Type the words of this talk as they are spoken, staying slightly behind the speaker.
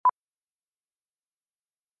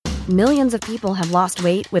Millions of people have lost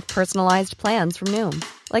weight with personalized plans from Noom.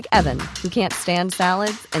 Like Evan, who can't stand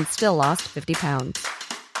salads and still lost 50 pounds.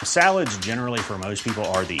 Salads generally for most people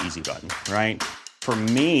are the easy button, right? For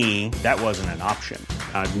me, that wasn't an option.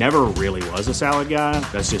 I never really was a salad guy.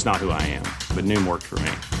 That's just not who I am. But Noom worked for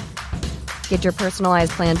me. Get your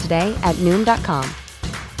personalized plan today at Noom.com.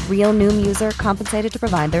 Real Noom user compensated to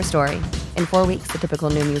provide their story. In 4 weeks, the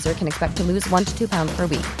typical Noom user can expect to lose 1 to 2 pounds per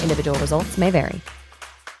week. Individual results may vary.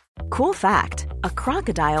 Cool fact, a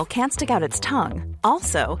crocodile can't stick out its tongue.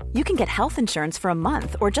 Also, you can get health insurance for a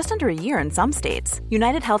month or just under a year in some states.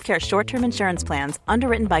 United Healthcare short-term insurance plans,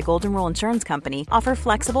 underwritten by Golden Rule Insurance Company, offer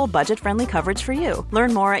flexible, budget-friendly coverage for you.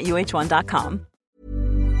 Learn more at uh1.com.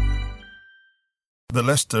 The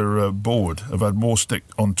Leicester board have had more stick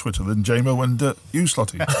on Twitter than JMO and you,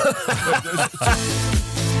 Slotty.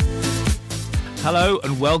 Hello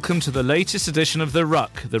and welcome to the latest edition of The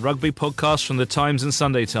Ruck, the rugby podcast from The Times and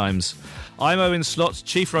Sunday Times. I'm Owen Slot,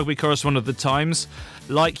 Chief Rugby Correspondent of The Times.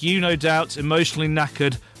 Like you, no doubt, emotionally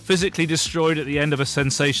knackered, physically destroyed at the end of a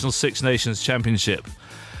sensational Six Nations Championship.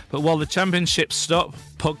 But while the championships stop,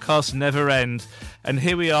 podcasts never end. And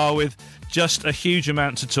here we are with just a huge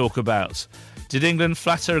amount to talk about. Did England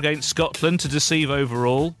flatter against Scotland to deceive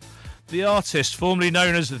overall? The artist, formerly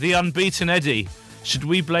known as The Unbeaten Eddie, should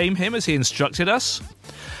we blame him as he instructed us?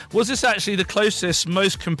 Was this actually the closest,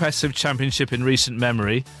 most competitive championship in recent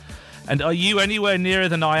memory? And are you anywhere nearer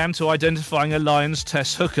than I am to identifying a Lions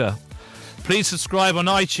Test hooker? Please subscribe on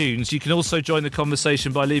iTunes. You can also join the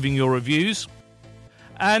conversation by leaving your reviews.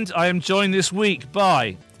 And I am joined this week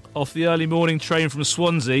by, off the early morning train from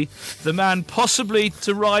Swansea, the man possibly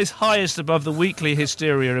to rise highest above the weekly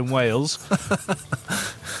hysteria in Wales,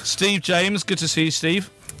 Steve James. Good to see you,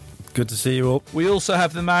 Steve. Good to see you all. We also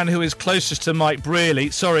have the man who is closest to Mike Brearley.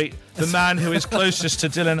 Sorry, the man who is closest to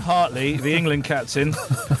Dylan Hartley, the England captain.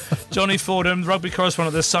 Johnny Fordham, rugby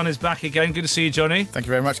correspondent of The Sun, is back again. Good to see you, Johnny. Thank you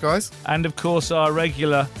very much, guys. And, of course, our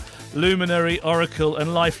regular luminary, oracle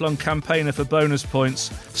and lifelong campaigner for bonus points,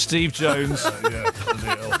 Steve Jones. Very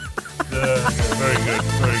good,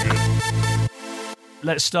 very good.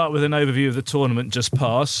 Let's start with an overview of the tournament just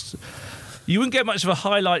past. You wouldn't get much of a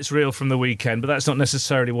highlights reel from the weekend, but that's not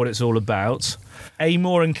necessarily what it's all about. A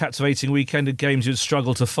more captivating weekend of games you'd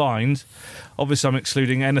struggle to find. Obviously, I'm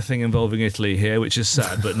excluding anything involving Italy here, which is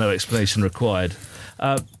sad, but no explanation required.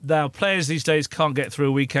 Now, players these days can't get through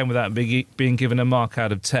a weekend without being given a mark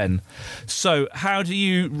out of 10. So, how do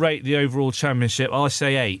you rate the overall championship? I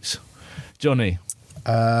say 8. Johnny?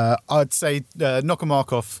 I'd say knock a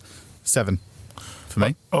mark off 7. For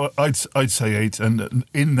me, I'd say 8, and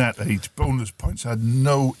in that 8, bonus points had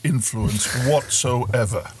no influence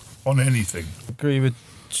whatsoever on anything. Agree with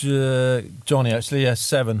Johnny, actually. Yeah,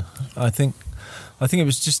 7. I think it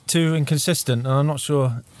was just too inconsistent, and I'm not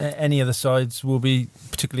sure any of the sides will be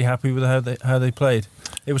particularly happy with how they played.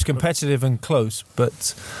 It was competitive and close,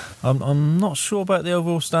 but I'm not sure about the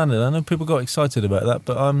overall standard. I know people got excited about that,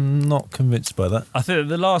 but I'm not convinced by that. I think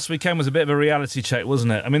the last weekend was a bit of a reality check,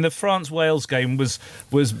 wasn't it? I mean, the France-Wales game was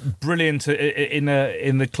brilliant in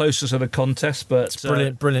the closest of the contest, but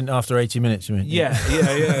brilliant after 80 minutes. You mean?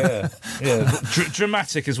 Yeah.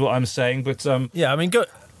 Dramatic is what I'm saying, but yeah. I mean,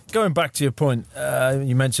 going back to your point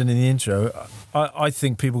you mentioned in the intro, I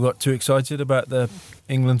think people got too excited about the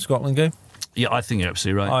England-Scotland game. Yeah, I think you're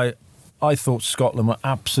absolutely right. I thought Scotland were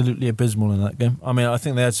absolutely abysmal in that game. I mean, I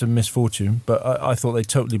think they had some misfortune, but I thought they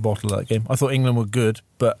totally bottled that game. I thought England were good,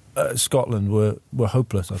 but Scotland were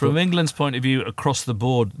hopeless. From England's point of view, across the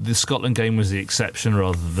board, the Scotland game was the exception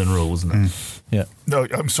rather than rule, wasn't it? Yeah. No,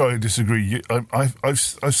 I'm sorry, I disagree. I've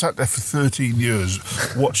sat there for 13 years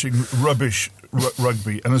watching rubbish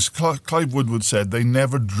rugby, and as Clive Woodward said, they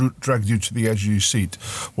never dragged you to the edge of your seat.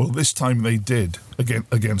 Well, this time they did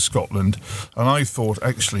against Scotland, and I thought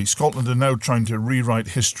actually Scotland are now trying to rewrite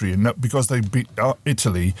history, and because they beat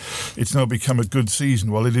Italy, it's now become a good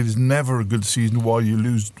season. Well, it is never a good season while you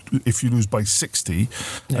lose if you lose by 60.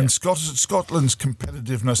 Yeah. And Scotland's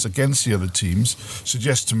competitiveness against the other teams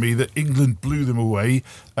suggests to me that England blew them away,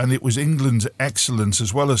 and it was England's excellence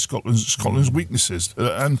as well as Scotland's weaknesses.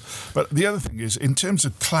 But the other thing is, in terms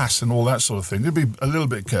of class and all that sort of thing, they'd be a little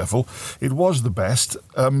bit careful. It was the best.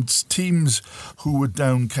 Teams who were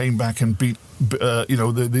down came back and beat.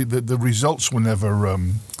 The results were never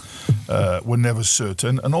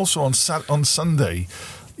certain. And also on Sunday,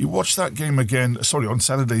 You watch that game again, on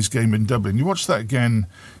Saturday's game in Dublin, you watch that again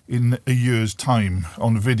in a year's time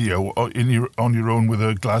on video or on your own with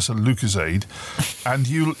a glass of Lucozade, and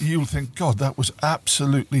you'll think, God, that was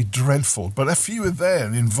absolutely dreadful. But if you were there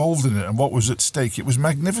and involved in it and what was at stake, it was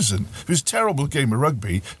magnificent. It was a terrible game of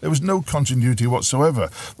rugby. There was no continuity whatsoever.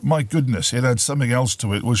 My goodness, it had something else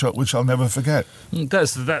to it which I'll never forget.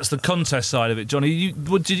 That's the contest side of it, Johnny.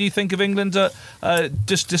 What did you think of England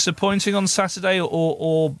just disappointing on Saturday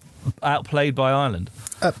or outplayed by Ireland?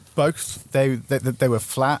 Both. They were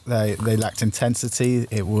flat. They lacked intensity.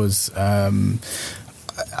 It was. I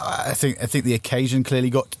think the occasion clearly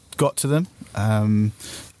got to them.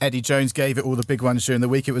 Eddie Jones gave it all the big ones during the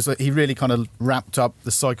week. It was he really kind of wrapped up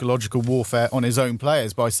the psychological warfare on his own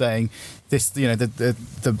players by saying this. You know, the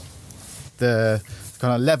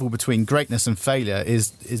kind of level between greatness and failure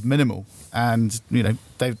is minimal, and you know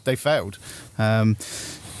they failed.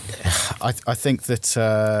 I think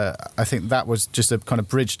that was just a kind of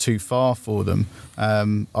bridge too far for them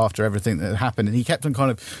after everything that had happened, and he kept on kind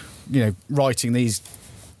of, you know, writing these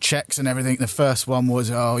checks and everything. The first one was,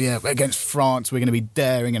 against France we're going to be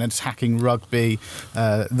daring and attacking rugby.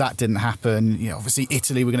 That didn't happen. You know, obviously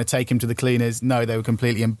Italy were going to take him to the cleaners. No, they were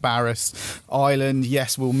completely embarrassed. Ireland,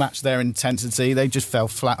 yes, will match their intensity. They just fell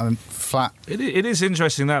flat. It is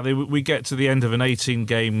interesting that we get to the end of an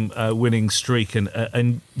 18-game winning streak,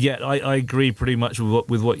 and yet I agree pretty much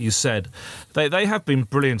with what you said. They have been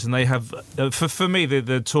brilliant, and they have for me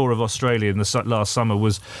the tour of Australia in the last summer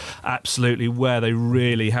was absolutely where they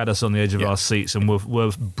really had us on the edge of our seats and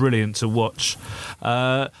were brilliant to watch.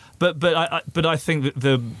 But I think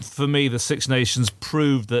that for me the Six Nations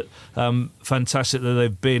proved that fantastic that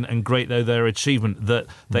they've been and great though their achievement, that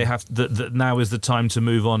they have that now is the time to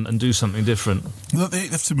move on and do something different. Well, they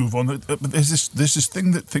have to move on. But there's this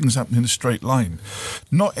thing that things happen in a straight line.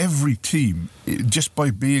 Not every team, just by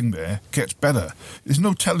being there, gets better. There's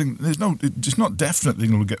no telling. It's not definitely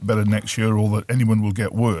going to get better next year, or that anyone will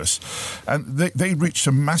get worse. And they reached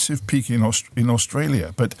a massive peak in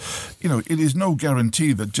Australia. But you know, it is no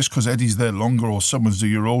guarantee that just because Eddie's there longer or someone's a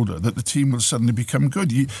year older, that the team will suddenly become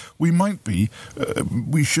good. We might be.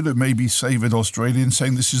 We should have maybe savoured Australia and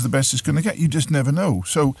saying this is the best it's going to get. You just never know.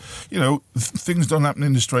 So, you know, things don't happen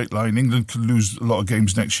in a straight line. England could lose a lot of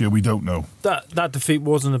games next year. We don't know. That defeat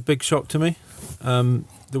wasn't a big shock to me.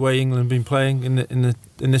 The way England have been playing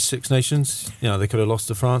in this Six Nations, you know, they could have lost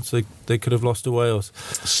to France. They could have lost to Wales.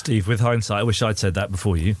 Steve, with hindsight, I wish I'd said that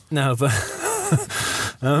before you. No, but.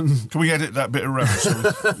 Can we edit that bit around so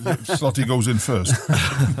Slotty goes in first?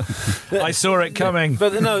 I saw it coming.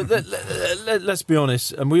 But no, let's be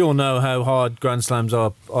honest, and we all know how hard Grand Slams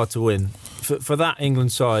are to win. For that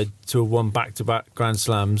England side to have won back-to-back Grand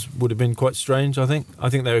Slams would have been quite strange, I think. I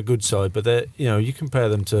think they're a good side, but you compare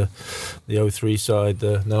them to the 03 side,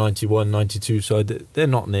 the 91, 92 side, they're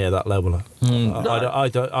not near that level.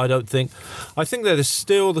 I don't think. I think they're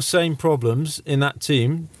still the same problems in that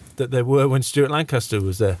team that there were when Stuart Lancaster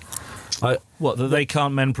was there. That they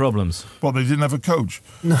can't mend problems? Well, they didn't have a coach.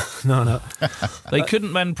 No. They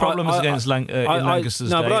couldn't mend problems against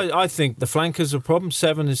Lancaster's day. But I think the flankers are a problem.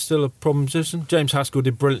 7 is still a problem position. James Haskell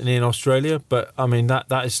did brilliantly in Australia, but I mean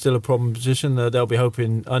that is still a problem position. They'll be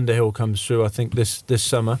hoping Underhill comes through, I think, this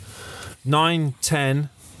summer. 9, 10,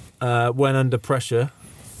 when under pressure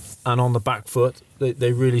and on the back foot,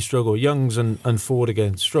 they really struggle. Youngs and Ford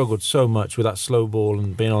again struggled so much with that slow ball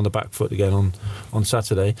and being on the back foot again on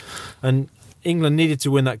Saturday. And England needed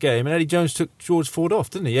to win that game, and Eddie Jones took George Ford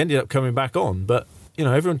off, didn't he? He ended up coming back on, but you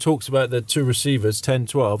know, everyone talks about the two receivers,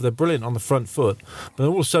 10-12. They're brilliant on the front foot, but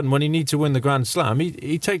all of a sudden, when he needs to win the Grand Slam,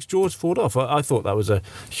 he takes George Ford off. I thought that was a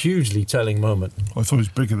hugely telling moment. I thought it was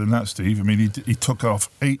bigger than that, Steve. I mean, he took off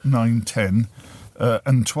 8, 9, 10.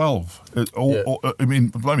 And 12. I mean,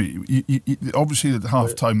 blimey, obviously at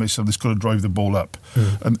half-time they said they've got to drive the ball up.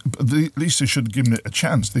 And at least they should give him a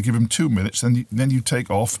chance. They give him 2 minutes, then you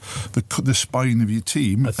take off the spine of your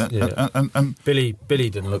team. And Billy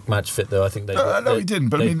didn't look match fit, though. I think no, he didn't.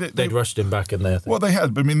 But they'd rushed him back in there. Well, they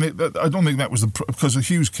had. But I mean, I don't think that was because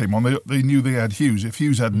Hughes came on. They knew they had Hughes. If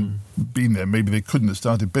Hughes hadn't been there, maybe they couldn't have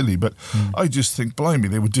started Billy. But I just think, blimey,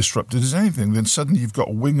 they were disrupted as anything. Then suddenly you've got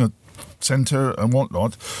a winger, centre and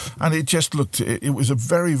whatnot, and it just looked, it was a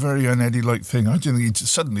very, very un-Eddie-like thing. I didn't think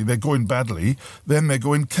suddenly they're going badly, then they're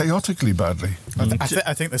going chaotically badly. I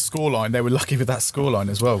think the scoreline, they were lucky with that scoreline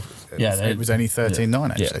as well. It was only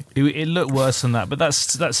 13-9 actually. It looked worse than that, but that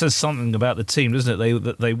says something about the team, doesn't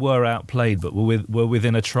it? They were outplayed, but were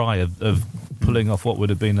within a try of pulling off what would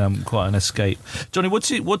have been quite an escape. Johnny, what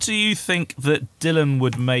do you think that Dylan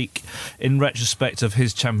would make in retrospect of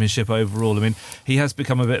his championship overall? I mean, he has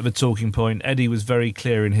become a bit of a talking point. Eddie was very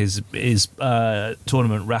clear in his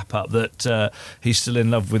tournament wrap-up that he's still in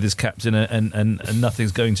love with his captain and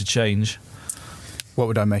nothing's going to change. What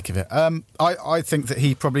would I make of it? I think that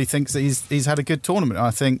he probably thinks that he's had a good tournament.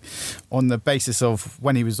 I think on the basis of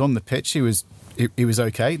when he was on the pitch, he was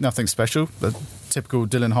okay, nothing special, but typical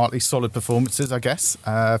Dylan Hartley, solid performances, I guess,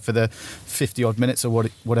 for the 50-odd minutes or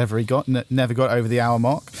whatever he got, never got over the hour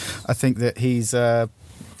mark. I think that he's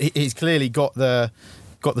clearly got the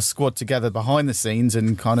squad together behind the scenes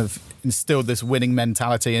and kind of instilled this winning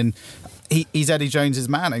mentality, and he's Eddie Jones's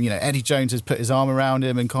man, and Eddie Jones has put his arm around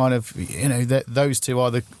him, and kind of those two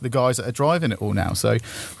are the guys that are driving it all now. So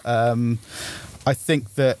I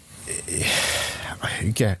think that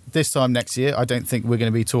this time next year, I don't think we're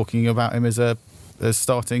going to be talking about him as a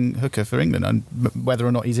starting hooker for England, and whether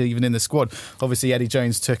or not he's even in the squad. Obviously, Eddie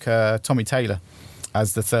Jones took Tommy Taylor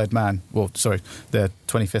as the third man, the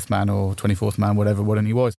 25th man or 24th man, whatever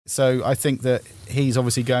he was. So I think that he's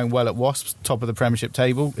obviously going well at Wasps, top of the Premiership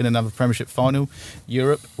table, in another Premiership final,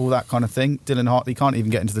 Europe, all that kind of thing. Dylan Hartley can't even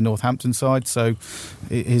get into the Northampton side, so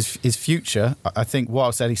his future, I think,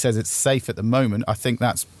 whilst Eddie says it's safe at the moment, I think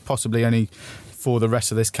that's possibly only for the rest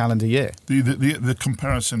of this calendar year. The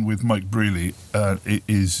comparison with Mike Brealey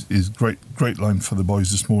is great line for the boys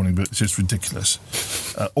this morning, but it's just ridiculous.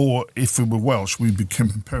 Or if we were Welsh, we'd be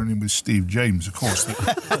comparing him with Steve James, of course. The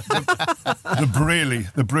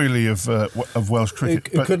Brealey of Welsh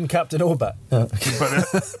cricket. Who couldn't captain or bat.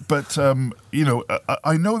 But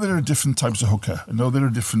I know there are different types of hooker. I know there are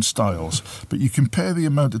different styles. But you compare the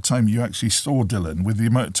amount of time you actually saw Dylan with the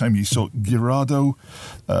amount of time you saw Girardo,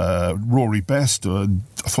 Rory Best, I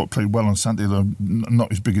thought played well on Saturday, though I'm not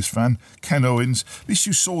his biggest fan. Ken Owens. At least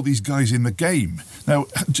you saw these guys in the game. Now,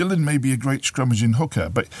 Dylan may be a great scrummaging hooker,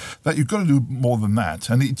 but that you've got to do more than that.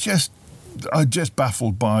 And I'm just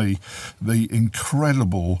baffled by the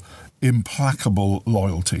incredible, implacable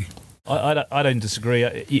loyalty. I don't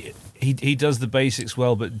disagree. He does the basics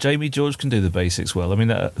well, but Jamie George can do the basics well. I mean,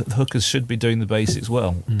 hookers should be doing the basics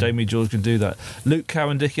well. Jamie George can do that. Luke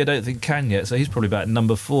Cowan-Dickey, I don't think can yet, so he's probably about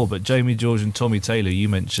number 4. But Jamie George and Tommy Taylor, you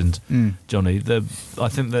mentioned, Johnny, I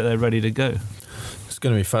think that they're ready to go. It's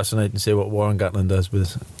going to be fascinating to see what Warren Gatland does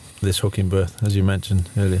with this hooking berth, as you mentioned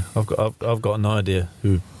earlier. I've got an idea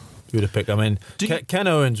who to pick. I mean, Ken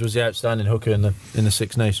Owens was the outstanding hooker in the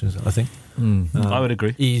Six Nations, I think. I would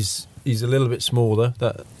agree. He's a little bit smaller.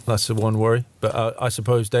 That's the one worry. But I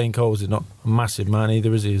suppose Dane Coles is not a massive man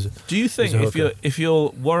either, is he? Do you think if you're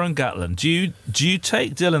Warren Gatland, do you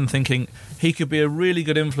take Dylan thinking he could be a really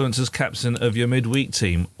good influence as captain of your midweek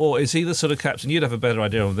team, or is he the sort of captain? You'd have a better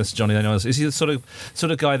idea on this, Johnny, than I was. Is he the sort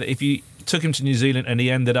of guy that if you took him to New Zealand and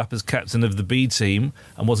he ended up as captain of the B team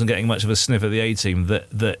and wasn't getting much of a sniff at the A team,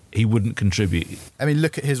 that he wouldn't contribute? I mean,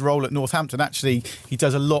 look at his role at Northampton. Actually, he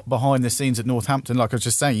does a lot behind the scenes at Northampton. Like I was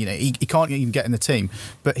just saying, he can't even get in the team,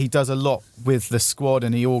 but he does a lot with the squad,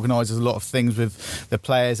 and he organises a lot of things with the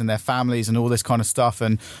players and their families and all this kind of stuff.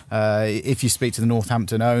 And if you speak to the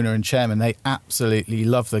Northampton owner and chairman, they absolutely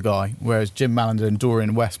love the guy, whereas Jim Mallender and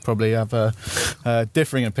Dorian West probably have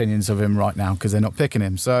differing opinions of him right now because they're not picking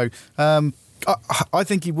him. So I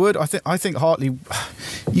think he would. I think Hartley.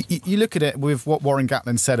 You look at it with what Warren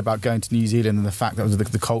Gatland said about going to New Zealand and the fact that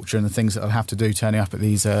the culture and the things that I'll have to do turning up at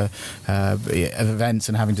these events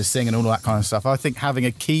and having to sing and all that kind of stuff. I think having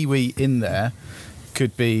a Kiwi in there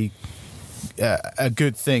could be a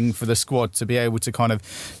good thing for the squad to be able to kind of,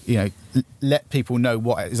 let people know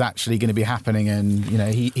what is actually going to be happening, and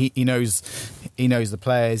he knows the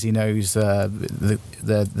players, he knows the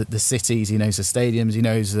cities, he knows the stadiums,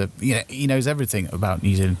 he knows everything about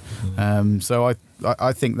New Zealand. So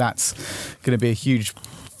I think that's going to be a huge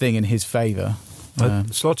thing in his favour.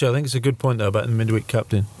 Slotty, I think it's a good point though about the midweek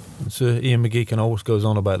captain. Ian McGeechan always goes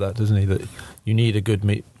on about that, doesn't he? That you need a good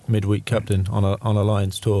midweek captain on a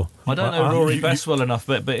Lions tour. I don't know Rory Best well enough,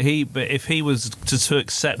 but if he was to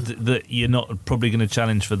accept that you're not probably going to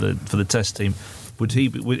challenge for the Test team, would he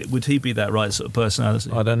be that right sort of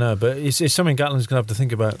personality? I don't know, but it's something Gatland's going to have to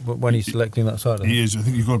think about when he's selecting that side. He is. I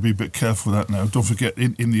think you've got to be a bit careful with that now. Don't forget,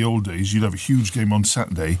 in the old days, you'd have a huge game on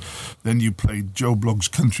Saturday, then you played Joe Blogg's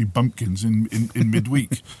Country Bumpkins in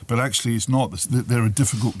midweek. But actually, it's not. There are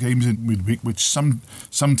difficult games in midweek, which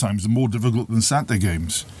sometimes are more difficult than Saturday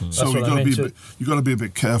games. So you've got to be a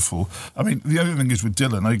bit careful. I mean, the other thing is with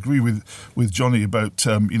Dylan, I agree with Johnny about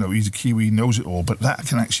he's a Kiwi, he knows it all, but that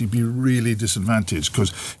can actually be really disadvantageous advantage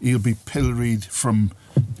because he'll be pilloried from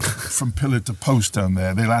pillar to post down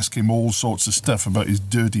there. They'll ask him all sorts of stuff about his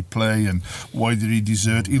dirty play and why did he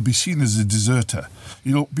desert. He'll be seen as a deserter.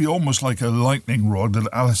 He'll be almost like a lightning rod that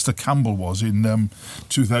Alistair Campbell was in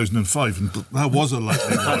 2005, and that was a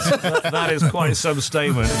lightning rod. That is quite some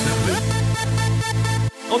statement.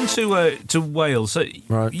 On to Wales. So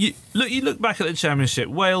Right. you look back at the Championship.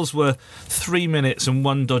 Wales were 3 minutes and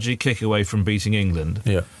one dodgy kick away from beating England.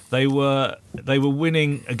 Yeah. They were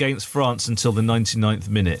winning against France until the 99th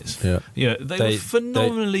minute. Yeah. They were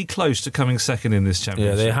phenomenally close to coming second in this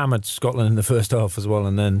Championship. Yeah, they hammered Scotland in the first half as well,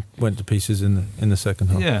 and then went to pieces in the second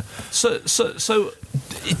half. Yeah. So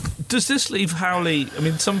does this leave Howley? I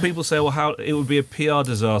mean, some people say, well, it would be a PR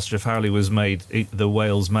disaster if Howley was made the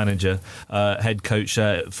Wales manager, head coach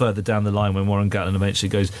further down the line when Warren Gatland eventually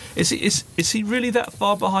goes. Is he really that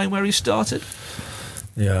far behind where he started?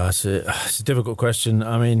 Yeah, it's a difficult question.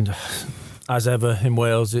 I mean, as ever in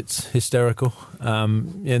Wales, it's hysterical.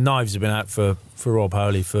 Knives have been out for Rob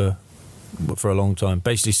Howley for a long time,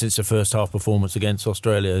 basically since the first half performance against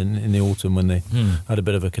Australia in the autumn when they had a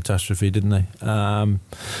bit of a catastrophe, didn't they?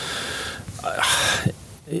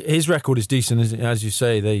 His record is decent, as you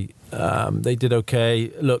say. They did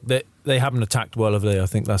okay. Look, they haven't attacked well, have they? I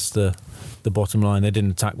think that's the bottom line. They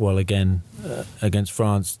didn't attack well again against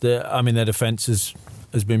France. Their defence has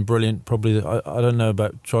been brilliant. Probably, I don't know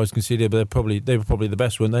about tries conceded, but they were probably the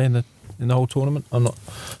best, weren't they, in the whole tournament?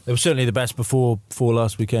 They were certainly the best before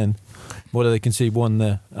last weekend. What did they concede? One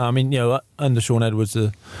there. I mean, under Sean Edwards,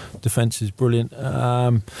 the defence is brilliant.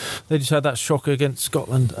 They just had that shocker against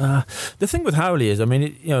Scotland. The thing with Howley is, I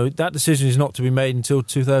mean, that decision is not to be made until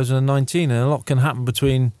 2019, and a lot can happen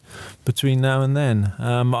between now and then.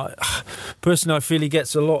 Personally, I feel he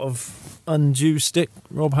gets a lot of undue stick,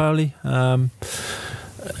 Rob Howley.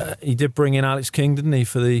 He did bring in Alex King, didn't he,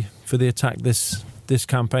 for the attack this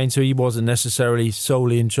campaign, so he wasn't necessarily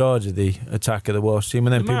solely in charge of the attack of the Welsh team.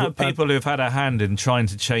 And then people who've had a hand in trying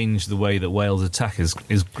to change the way that Wales attack is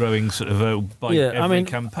growing sort of by every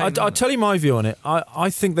campaign. I'll tell you my view on it. I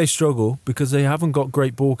think they struggle because they haven't got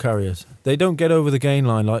great ball carriers. They don't get over the gain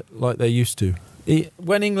line like they used to.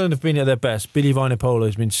 When England have been at their best, Billy Vunipola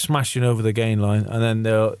has been smashing over the gain line, and then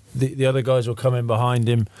the other guys will come in behind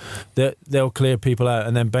him. They'll clear people out,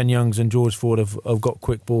 and then Ben Youngs and George Ford have got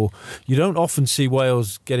quick ball. You don't often see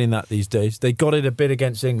Wales getting that these days. They got it a bit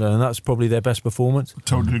against England, and that's probably their best performance.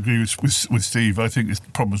 Totally agree with Steve. I think the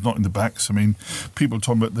problem's not in the backs. I mean, people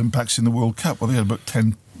talking about the backs in the World Cup. Well, they had about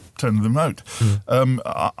 10 them out.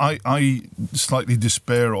 I slightly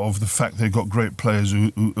despair of the fact they've got great players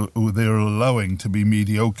who they're allowing to be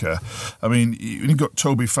mediocre. I mean, you've got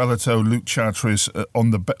Toby Faletau, Luke Charteris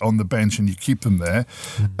on the bench, and you keep them there.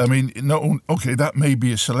 I mean, that may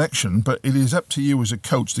be a selection, but it is up to you as a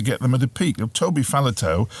coach to get them at a peak. Toby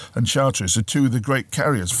Faletau and Charteris are two of the great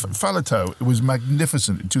carriers. Faletau was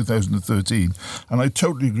magnificent in 2013, and I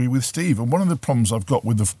totally agree with Steve. And one of the problems I've got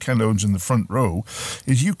with the Ken Owens in the front row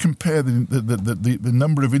is you compare the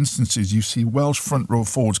number of instances you see Welsh front row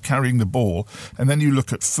forwards carrying the ball, and then you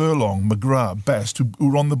look at Furlong, McGrath, Best, who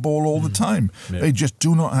are on the ball all the time. Yeah. They just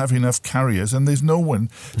do not have enough carriers, and there's no one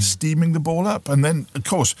steaming the ball up. And then, of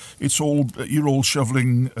course, you're all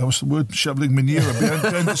shoveling. What's the word? Shoveling manure behind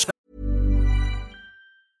the.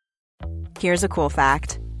 Here's a cool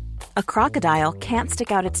fact: a crocodile can't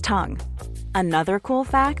stick out its tongue. Another cool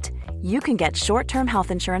fact: you can get short-term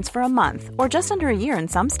health insurance for a month or just under a year in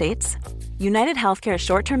some states. United Healthcare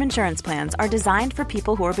short-term insurance plans are designed for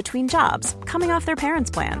people who are between jobs, coming off their parents'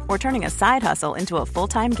 plan, or turning a side hustle into a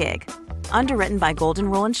full-time gig. Underwritten by Golden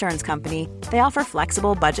Rule Insurance Company, they offer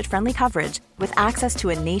flexible, budget-friendly coverage with access to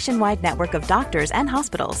a nationwide network of doctors and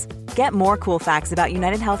hospitals. Get more cool facts about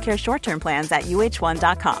United Healthcare short-term plans at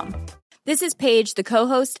uh1.com. This is Paige, the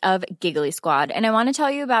co-host of Giggly Squad, and I want to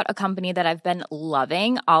tell you about a company that I've been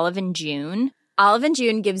loving, Olive & June. Olive &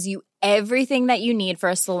 June gives you everything that you need for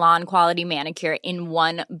a salon-quality manicure in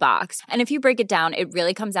one box. And if you break it down, it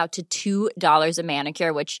really comes out to $2 a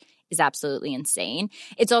manicure, which is absolutely insane.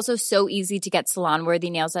 It's also so easy to get salon-worthy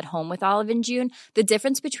nails at home with Olive & June. The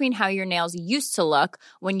difference between how your nails used to look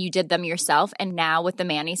when you did them yourself and now with the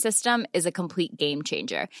Mani system is a complete game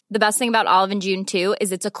changer. The best thing about Olive & June, too,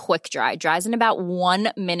 is it's a quick dry. Dries in about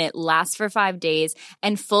 1 minute, lasts for 5 days,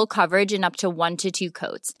 and full coverage in up to 1 to 2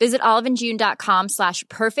 coats. Visit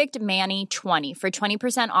oliveandjune.com/perfectmani20 for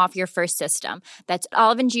 20% off your first system. That's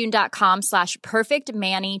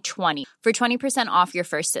oliveandjune.com/perfectmani20 for 20% off your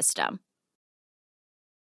first system.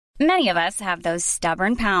 Many of us have those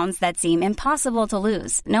stubborn pounds that seem impossible to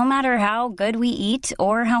lose, no matter how good we eat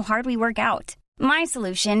or how hard we work out. My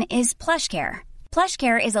solution is PlushCare.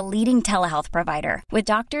 PlushCare is a leading telehealth provider with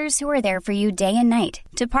doctors who are there for you day and night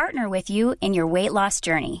to partner with you in your weight loss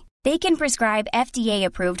journey. They can prescribe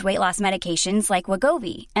FDA-approved weight loss medications like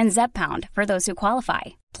Wegovy and Zepbound for those who qualify.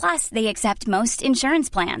 Plus, they accept most insurance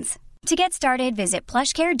plans. To get started, visit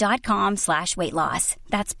plushcare.com/weightloss.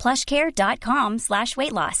 That's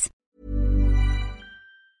plushcare.com/weightloss.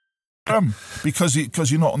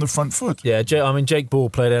 Because you're not on the front foot. Yeah, Jake Ball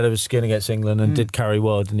played out of his skin against England and did carry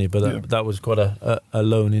well, didn't he? But that was quite a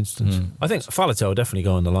lone instance. I think Faletau will definitely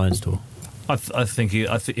go on the Lions tour. I think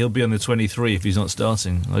he'll be on the 23 if he's not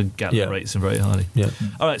starting. Gatland rates him very highly. Yeah.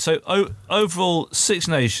 All right. So overall, Six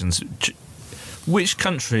Nations. Which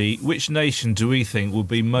nation do we think will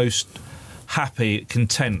be most happy,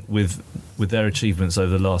 content with their achievements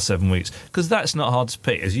over the last 7 weeks? Because that's not hard to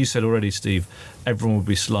pick. As you said already, Steve, everyone will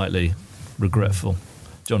be slightly regretful.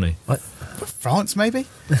 Johnny? France, maybe?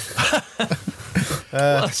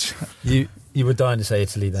 You were dying to say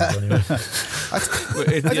Italy then, Johnny. I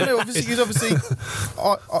don't know, obviously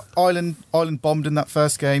Ireland bombed in that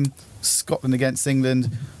first game, Scotland against England,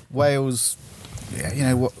 Wales...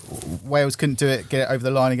 Yeah, Wales couldn't do it, get it over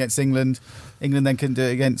the line against England. England then couldn't do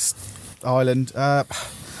it against Ireland. I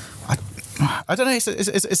don't know.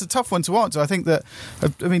 It's a tough one to answer. I think that,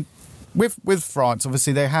 with France,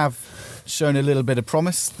 obviously they have shown a little bit of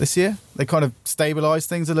promise this year. They kind of stabilised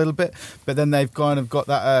things a little bit, but then they've kind of got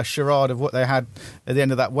that charade of what they had at the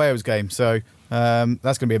end of that Wales game. So that's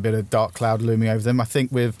going to be a bit of dark cloud looming over them. I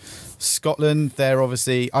think with Scotland,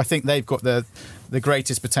 I think they've got the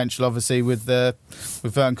greatest potential, obviously, with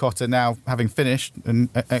Vern Cotter now having finished and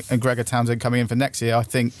Gregor Townsend coming in for next year. I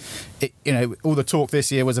think all the talk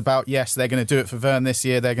this year was about, yes, they're going to do it for Vern this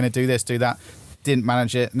year, they're going to do this, do that. Didn't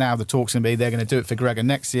manage it. Now the talk's going to be they're going to do it for Gregor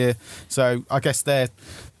next year. So I guess they're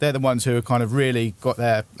the ones who have kind of really got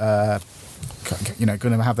their going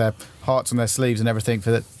to have their hearts on their sleeves and everything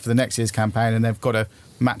for the next year's campaign, and they've got to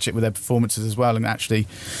match it with their performances as well and actually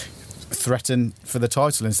threaten for the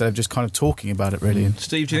title instead of just kind of talking about it, really.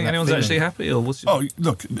 Steve, do you think anyone's actually happy? Or what's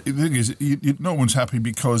look, the thing is, no one's happy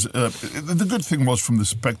because the good thing was, from the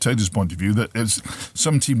spectators' point of view, that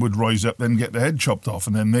some team would rise up, then get their head chopped off,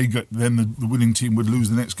 and then the winning team would lose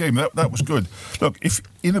the next game. That was good. Look, if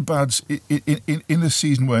in a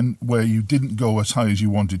season where you didn't go as high as you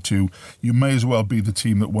wanted to, you may as well be the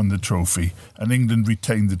team that won the trophy, and England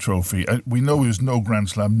retained the trophy. We know there's no Grand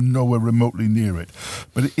Slam, nowhere remotely near it,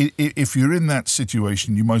 but if you're in that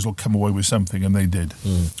situation, you might as well come away with something, and they did.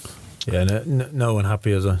 Yeah, no one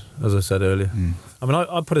happy, as I said earlier.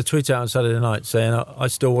 I put a tweet out on Saturday night saying I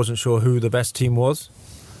still wasn't sure who the best team was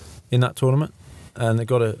in that tournament, and it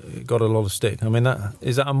got a lot of stick.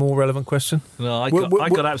 Is that a more relevant question? No, I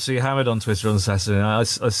got absolutely hammered on Twitter on Saturday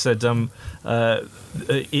night. I said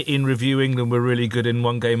in review, England were really good in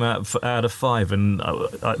one game out of five, and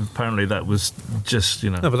apparently that was just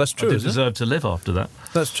No, but that's true. I deserve to live after that.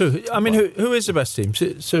 That's true. Who is the best team?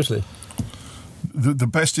 Seriously, the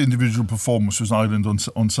best individual performance was Ireland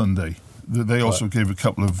on Sunday. They also gave a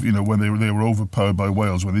couple of, when they were overpowered by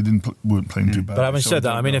Wales, when they weren't playing too bad. But having said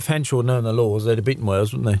that, if Henshaw had known the laws, they'd have beaten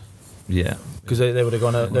Wales, wouldn't they? Yeah, because they would have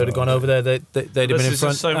gone. They would have gone over there. They'd have been in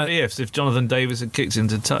front. So many ifs. If Jonathan Davis had kicked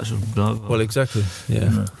into touch, blah, blah. Well, exactly.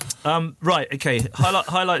 Yeah. Right. Okay.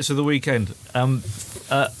 Highlights of the weekend.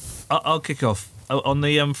 I'll kick off. On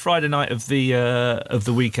the Friday night of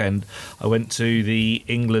the weekend, I went to the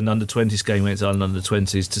England under-20s game against Ireland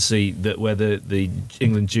under-20s to see whether the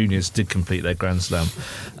England juniors did complete their Grand Slam.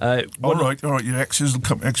 All right. Your expenses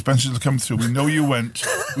will come through. We know you went.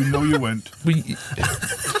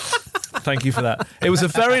 Thank you for that. It was a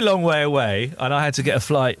very long way away, and I had to get a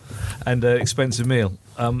flight and an expensive meal.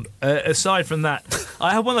 Aside from that,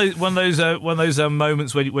 I had one of those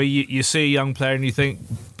moments where you see a young player and you think,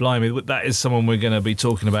 blimey, that is someone we're going to be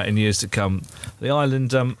talking about in years to come. The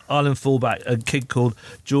Ireland fullback, a kid called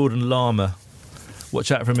Jordan Lama. Watch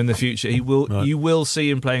out for him in the future. You will see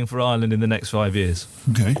him playing for Ireland in the next 5 years.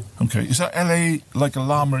 Okay. Is that LA like a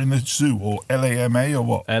llama in the zoo, or LAMA, or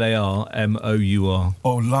what? LARMOUR.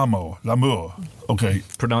 Oh, Lamour. Okay.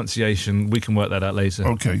 Pronunciation, we can work that out later.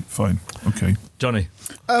 Okay, fine. Okay. Johnny?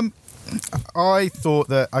 I thought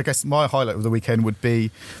that, I guess my highlight of the weekend would be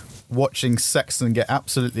watching Sexton get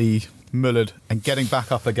absolutely mullered and getting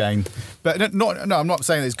back up again. But I'm not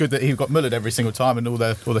saying that it's good that he got mullered every single time and all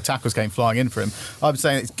the tackles came flying in for him. I'm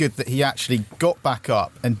saying it's good that he actually got back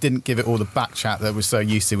up and didn't give it all the back chat that we're so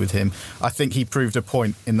used to with him. I think he proved a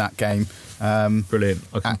point in that game. Brilliant.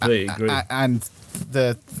 I completely agree. And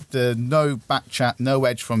the no back chat, no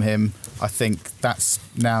edge from him, I think that's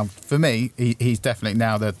now, for me, he's definitely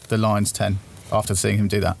now the Lions 10. after seeing him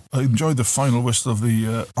do that. I enjoyed the final whistle of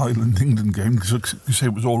the Ireland-England game because you say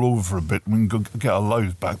it was all over for a bit and we can get our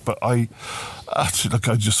lives back. But I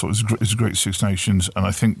just thought it was a great Six Nations, and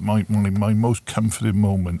I think my most comforting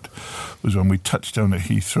moment was when we touched down at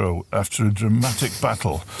Heathrow after a dramatic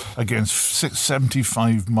battle against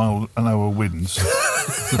 75-mile-an-hour winds.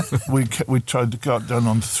 we tried to get down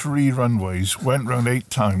on 3 runways, went round 8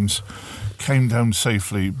 times. Came down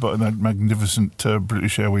safely, but that magnificent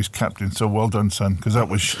British Airways captain. So well done, son, because that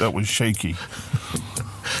was shaky.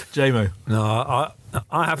 JMO. No, I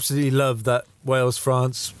absolutely love that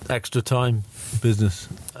Wales-France extra time business.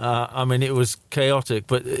 I mean, it was chaotic,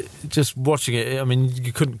 but just watching it, I mean,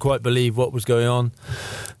 you couldn't quite believe what was going on.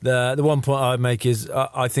 The one point I'd make is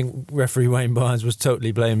I think referee Wayne Barnes was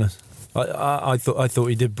totally blameless. I thought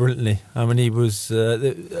he did brilliantly. I mean, he was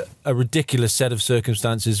a ridiculous set of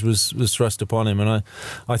circumstances was thrust upon him, and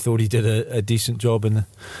I thought he did a decent job in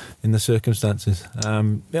the circumstances. I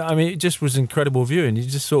mean, it just was incredible viewing. You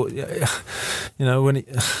just thought, when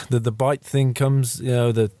the bite thing comes,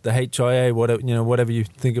 the HIA, whatever you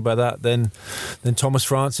think about that. Then Thomas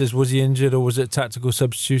Francis, was he injured or was it tactical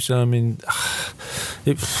substitution? I mean,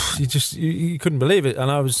 you couldn't believe it,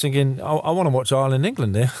 and I was thinking, I want to watch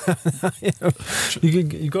Ireland-England here.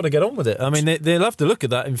 You've got to get on with it. I mean, they'll have to look at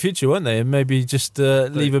that in future, won't they? And maybe just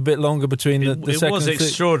leave a bit longer between the second. It was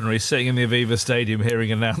extraordinary sitting in the Aviva Stadium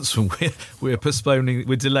hearing an announcement. We're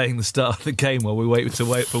delaying the start of the game while we wait for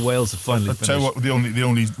Wales to finally finish. I'll tell you what, the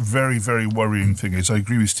only very, very worrying thing is, I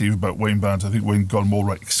agree with Steve about Wayne Barnes. I think Wayne got more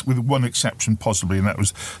right, with one exception possibly, and that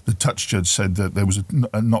was the touch judge said that there was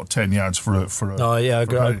not 10 yards for a. Oh yeah, I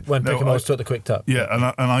agree. When Pickham always took the quick tap. Yeah,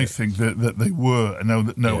 and I think that they were.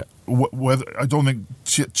 No. Whether I don't think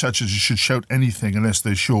judges should shout anything unless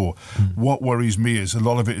they're sure. What worries me is a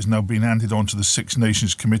lot of it is now being handed on to the Six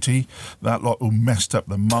Nations Committee. That lot who messed up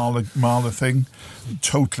the Marler thing,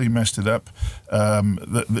 totally messed it up.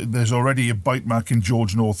 There's already a bite mark in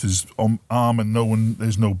George North's arm, and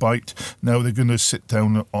there's no bite. Now they're going to sit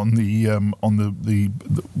down on the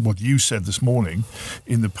what you said this morning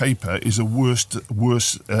in the paper is a worse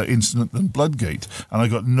incident than Bloodgate, and I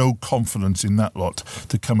got no confidence in that lot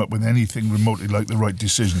to come up with anything remotely like the right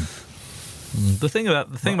decision. The thing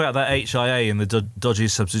about that HIA and the dodgy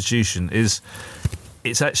substitution is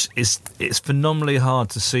it's phenomenally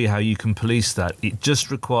hard to see how you can police that. It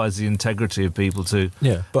just requires the integrity of people to.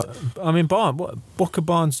 Yeah, but I mean, Barnes, what could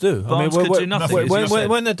Barnes do? Barnes could do nothing.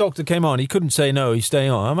 When the doctor came on, he couldn't say no. He's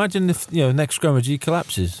staying on. Imagine if next scrummage he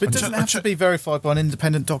collapses. But it doesn't have to be verified by an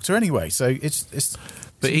independent doctor anyway. So it's.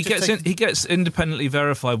 But he gets independently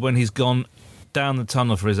verified when he's gone down the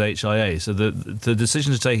tunnel for his HIA. So the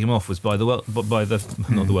decision to take him off was by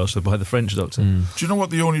the French doctor. Do you know what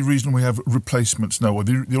the only reason we have replacements now, or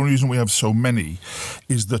the only reason we have so many,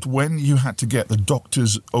 is that when you had to get the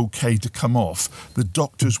doctors okay to come off, the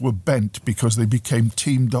doctors were bent because they became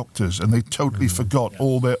team doctors and they totally forgot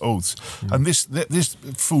all their oaths. And this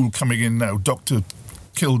fool coming in now, Dr.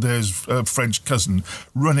 Kildare's French cousin,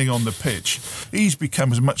 running on the pitch, he's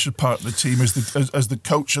become as much a part of the team as the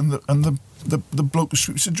coach and the bloke who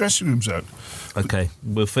sweeps the dressing rooms out. Okay,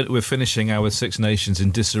 we're finishing our Six Nations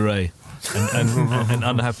in disarray and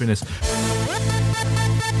unhappiness.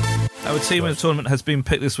 Our team in the tournament has been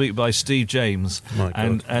picked this week by Steve James,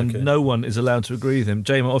 and no one is allowed to agree with him.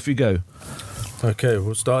 James, off you go. Okay,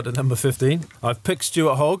 we'll start at number 15. I've picked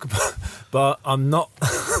Stuart Hogg, but I'm not.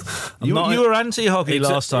 You were anti-Hoggy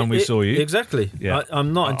last time we saw you. Exactly. Yeah.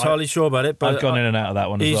 I'm not entirely sure about it. But I've gone in and out of that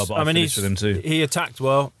one as well, but I finished with him too. He attacked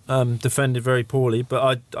well, defended very poorly,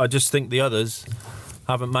 but I just think the others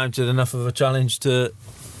haven't mounted enough of a challenge to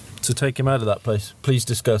take him out of that place. Please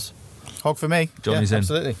discuss. Hogg for me. Johnny's in.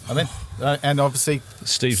 Absolutely. I'm in. And obviously,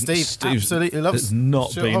 Steve absolutely loves has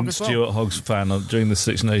not been Stuart Hogg's fan during the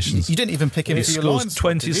Six Nations. You didn't even pick him for your Lions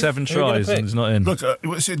squad. He scores 27 tries and he's not in. Look,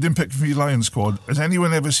 didn't pick him for your Lions squad. Has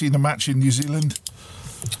anyone ever seen a match in New Zealand?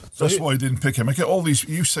 That's why I didn't pick him. I get all these.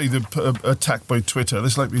 You say they're attacked by Twitter.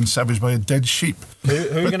 That's like being savaged by a dead sheep. Who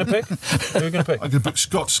are you going to pick? I'm going to pick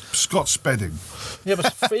Scott Spedding. Yeah,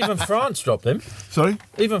 but even France dropped him. Sorry?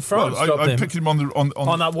 Even France dropped him. I picked him on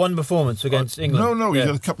that one performance against England. No, he had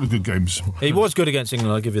a couple of good games. He was good against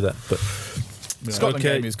England, I'll give you that. But Scotland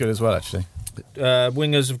game is good as well, actually.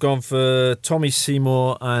 Wingers have gone for Tommy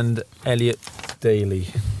Seymour and Elliot Daly.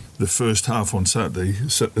 The first half on Saturday,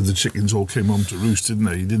 the chickens all came home to roost, didn't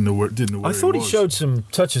they? He didn't know where I thought he showed some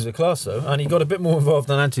touches of class, though, and he got a bit more involved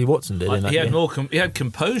than Anthony Watson did. He had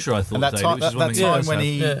composure, I thought. And that time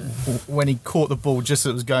when he caught the ball just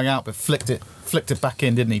as it was going out, but flicked it back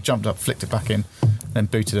in, didn't he? Jumped up, flicked it back in. then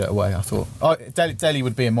booted it away. I thought Daly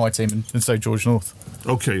would be in my team, and so George North.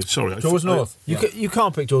 Okay, sorry. George North. You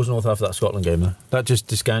can't pick George North after that Scotland game, though. That just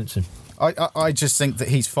discounts him. I just think that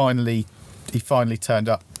he finally turned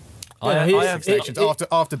up.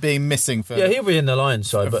 After being missing for he'll be in the Lions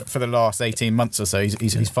side, but for the last 18 months or so,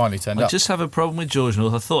 he's finally turned up. I just have a problem with George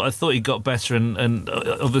North. I thought he got better and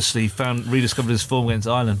obviously rediscovered his form against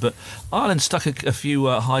Ireland, but Ireland stuck a few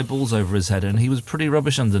high balls over his head and he was pretty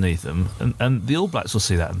rubbish underneath them. And the All Blacks will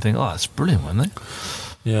see that and think, oh, that's brilliant, won't they?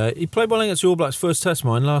 Yeah, he played well against the All Blacks first test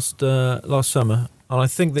mine last summer. And I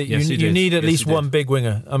think that you need at least one big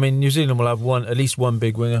winger. I mean, New Zealand will have at least one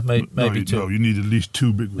big winger, maybe two. No, you need at least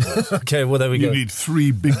two big wingers. Okay, well, there we go. You need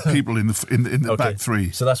three big people in the back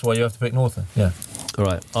three. So that's why you have to pick North then. Yeah. All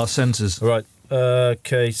right, our centres. All right.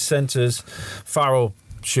 Okay, centres. Farrell,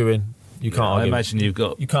 shoe-in. You can't argue. I imagine you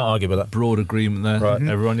can't argue with that. Broad agreement there. Right.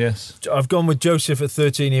 Everyone, yes. I've gone with Joseph at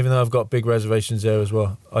 13, even though I've got big reservations there as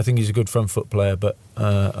well. I think he's a good front foot player, but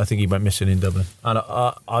I think he went missing in Dublin. And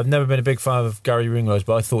I've never been a big fan of Gary Ringrose,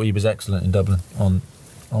 but I thought he was excellent in Dublin on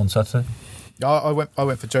Saturday. I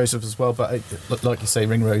went for Joseph as well, but like you say,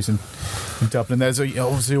 Ringrose in Dublin. There's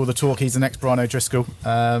obviously all the talk. He's the next Brian O'Driscoll.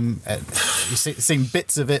 You've seen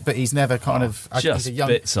bits of it, but he's never kind of just he's a young,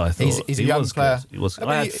 bits. I thought he's a young player. He was.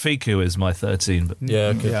 I had Fiku as my 13, but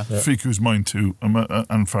Fiku's mine too,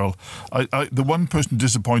 and Farrell. The one person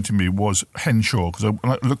disappointing me was Henshaw because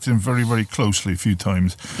I looked at him very, very closely a few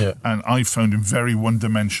times, and I found him very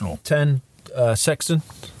one-dimensional. 10, Sexton.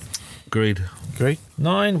 Agreed.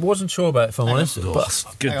 9, wasn't sure about it, if I'm honest. But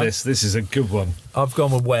goodness, this is a good one. I've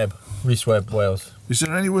gone with Webb, Rhys Webb, Wales. Is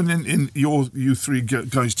there anyone in you three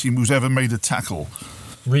guys' team who's ever made a tackle?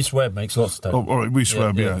 Rhys Webb makes lots of tackles. Oh, all right, Rhys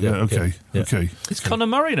Webb, okay. Is Conor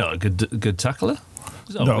Murray not a good tackler?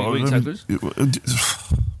 No,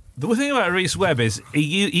 The thing about Rhys Webb is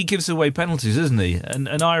he gives away penalties, isn't he?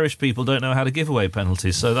 And Irish people don't know how to give away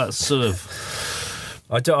penalties, so that's sort of...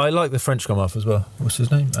 I like the French come off as well. What's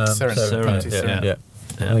his name? Seren. Yeah.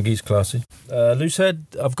 I think he's classy. Loose head,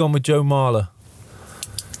 I've gone with Joe Marler.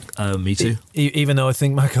 Me too. Even though I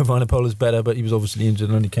think Mako Vunipola better, but he was obviously injured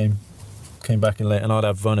and only came back in late. And I'd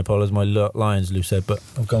have Vunipola as my Lions loose head, but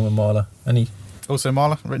I've gone with Marler. Also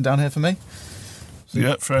Marler written down here for me.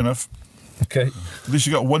 Yeah, fair enough. Okay. At least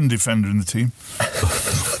you got one defender in the team.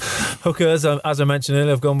 Hooker, as I mentioned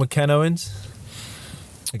earlier, I've gone with Ken Owens.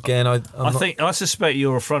 Again, I suspect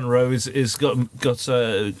your front row is got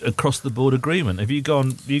across the board agreement. Have you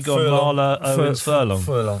gone Marler, Owens, Furlong?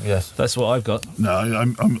 Furlong, yes. That's what I've got.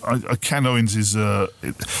 No, Ken Owens is.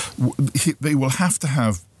 They will have to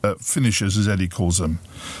have finishers, as Eddie calls them.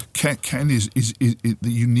 Ken is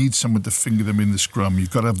you need someone to finger them in the scrum.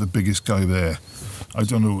 You've got to have the biggest guy there. I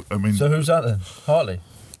don't know. I mean, so who's that then? Hartley.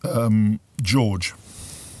 George.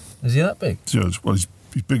 Is he that big? George. Well, he's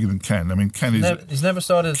bigger than Ken. I mean, Ken he's never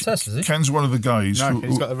started a test, has he? Ken's one of the guys.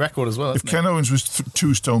 He's got the record as well. If Ken Owens was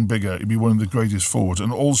 2 stone bigger, he'd be one of the greatest forwards.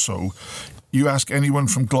 And also, you ask anyone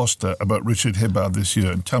from Gloucester about Richard Hibbard this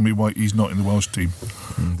year and tell me why he's not in the Welsh team.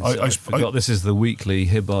 I forgot this is the weekly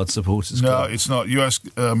Hibbard supporters club. No, it's not. You ask...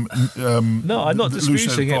 no, I'm not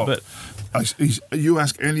disputing it, but... You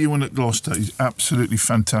ask anyone at Gloucester, he's absolutely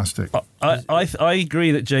fantastic. I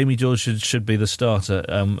agree that Jamie George should be the starter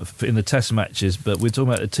in the test matches, but we're talking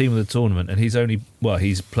about the team of the tournament, and he's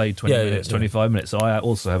played 20 minutes, 25 minutes, so I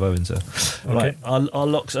also have Owens there. Okay. Right, our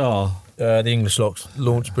locks are... the English locks,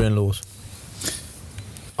 Launchbury and Laws.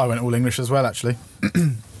 I went all English as well, actually.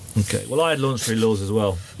 Okay, well, I had Launchbury Laws as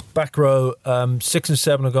well. Back row, 6 and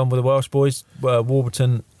 7 have gone with the Welsh boys,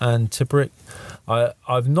 Warburton and Tipperick.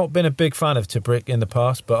 I've not been a big fan of Tipperick in the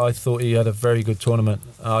past, but I thought he had a very good tournament.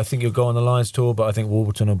 I think he'll go on the Lions tour, but I think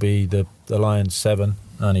Warburton will be the Lions 7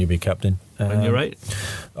 and he'll be captain. And you're 8?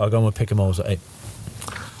 I've gone with Pickamoles at 8.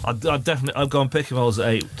 I've gone Pickamoles at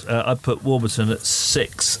 8. I put Warburton at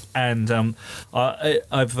 6, and I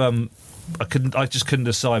just couldn't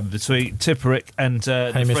decide between Tipperick and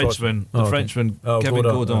the Frenchman. Frenchman, Kevin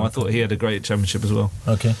Gordon. I thought he had a great championship as well.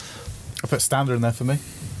 Okay. I put Stander in there for me.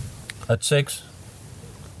 At 6?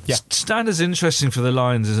 Yeah. Stander's interesting for the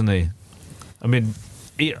Lions, isn't he? I mean,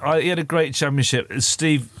 he had a great championship, as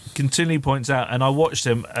Steve continually points out, and I watched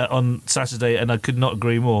him on Saturday and I could not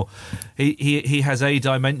agree more. He has a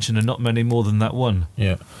dimension and not many more than that one.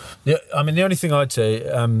 Yeah. I mean, the only thing I'd say,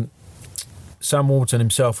 Sam Warburton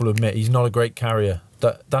himself will admit he's not a great carrier.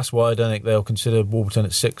 That's why I don't think they'll consider Warburton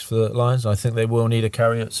at 6 for the Lions. I think they will need a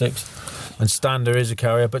carrier at 6. And Stander is a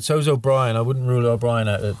carrier, but so's O'Brien. I wouldn't rule O'Brien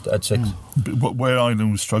out at 6. But where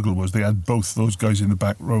Ireland struggled was they had both those guys in the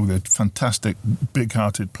back row. They're fantastic,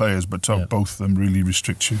 big-hearted players, but both of them really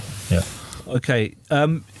restrict you. Yeah. Okay.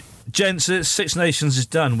 Gents, Six Nations is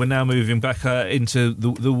done. We're now moving back into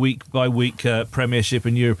the week-by-week Premiership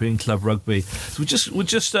and European Club Rugby. So we'll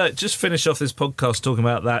just finish off this podcast talking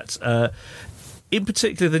about that. In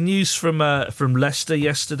particular, the news from Leicester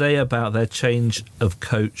yesterday about their change of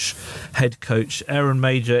head coach. Aaron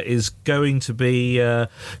Major is going to be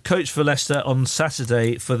coach for Leicester on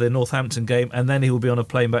Saturday for the Northampton game, and then he will be on a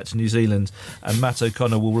plane back to New Zealand, and Matt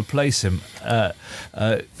O'Connor will replace him.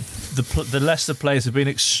 The Leicester players have been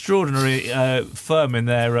extraordinarily firm in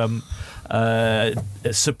their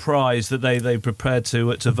surprise that they prepared to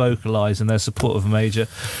vocalise in their support of Major.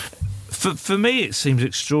 For me, it seems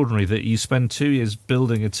extraordinary that you spend 2 years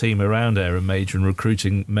building a team around Aaron Major and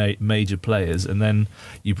recruiting major players, and then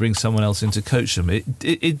you bring someone else in to coach them.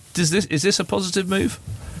 Is this a positive move?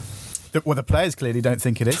 Well, the players clearly don't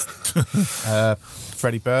think it is.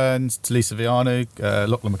 Freddie Burns, Talisa Vianu,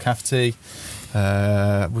 Lachlan McCafferty.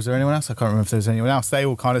 Was there anyone else? I can't remember if there was anyone else. They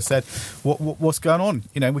all kind of said, what's going on?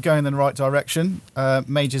 We're going in the right direction.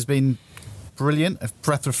 Major's been brilliant, a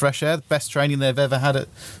breath of fresh air, the best training they've ever had at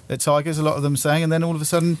Tigers, a lot of them saying, and then all of a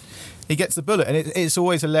sudden he gets the bullet. And it's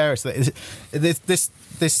always hilarious that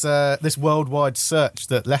this worldwide search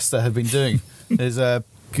that Leicester have been doing is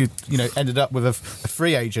ended up with a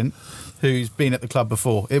free agent who's been at the club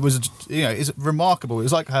before. It was, it's remarkable. It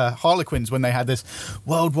was like Harlequins when they had this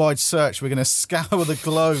worldwide search. We're going to scour the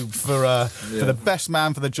globe for the best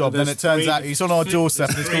man for the job. Then it turns out he's on our doorstep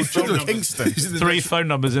and he's called John Kingston. 3 phone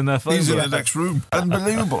numbers in their phone. He's in the next room.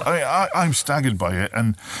 Unbelievable. I'm staggered by it.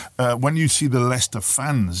 And when you see the Leicester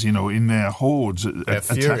fans, in their hordes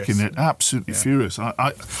attacking it, absolutely furious.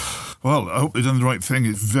 Well, I hope they've done the right thing.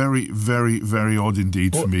 It's very, very, very odd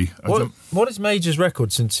indeed for me. What is Major's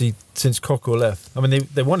record since Cocker left? I mean,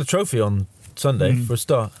 they won a trophy on Sunday for a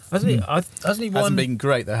start. Hasn't he won? Hasn't been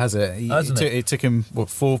great though, has it? It took him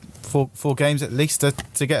four games at least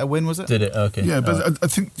to get a win, was it? Did it? Okay. Yeah, but I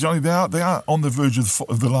think, Johnny, they are on the verge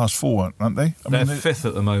of the last 4, aren't they? They're 5th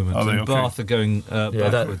at the moment. Are they? Okay. Bath are going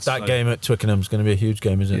backwards. That game at Twickenham is going to be a huge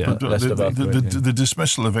game, isn't it? Yeah. The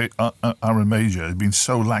dismissal of Aaron Major has been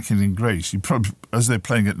so lacking in grace. As they're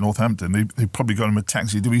playing at Northampton, they probably got him a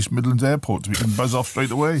taxi to East Midlands Airport so he can buzz off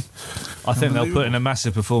straight away. I think they'll put in a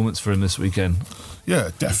massive performance for him this weekend. Yeah,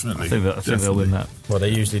 definitely. I think they'll win that. Well, they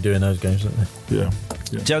usually do in those games, don't they? Yeah.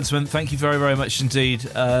 Gentlemen, thank you very, very much indeed.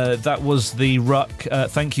 That was The Ruck.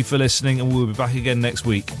 Thank you for listening, and we'll be back again next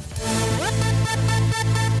week.